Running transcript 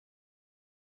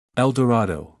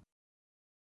Eldorado.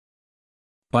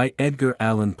 By Edgar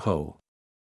Allan Poe.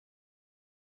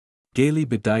 Gaily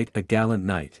bedight a gallant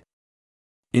knight.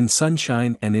 In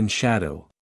sunshine and in shadow.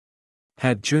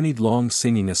 Had journeyed long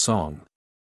singing a song.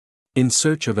 In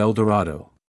search of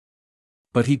Eldorado.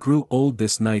 But he grew old,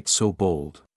 this knight so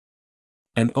bold.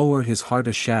 And o'er his heart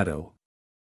a shadow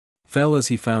fell as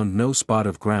he found no spot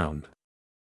of ground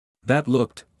that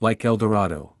looked like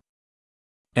Eldorado.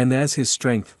 And as his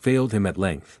strength failed him at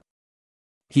length,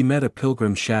 he met a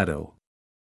pilgrim shadow.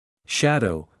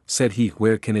 "Shadow," said he,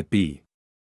 "where can it be?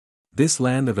 This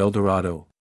land of Eldorado?"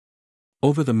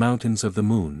 "Over the mountains of the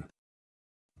moon,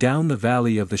 down the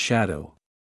valley of the shadow."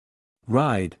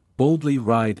 "Ride, boldly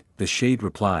ride," the shade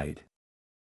replied,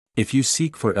 "if you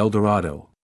seek for Eldorado."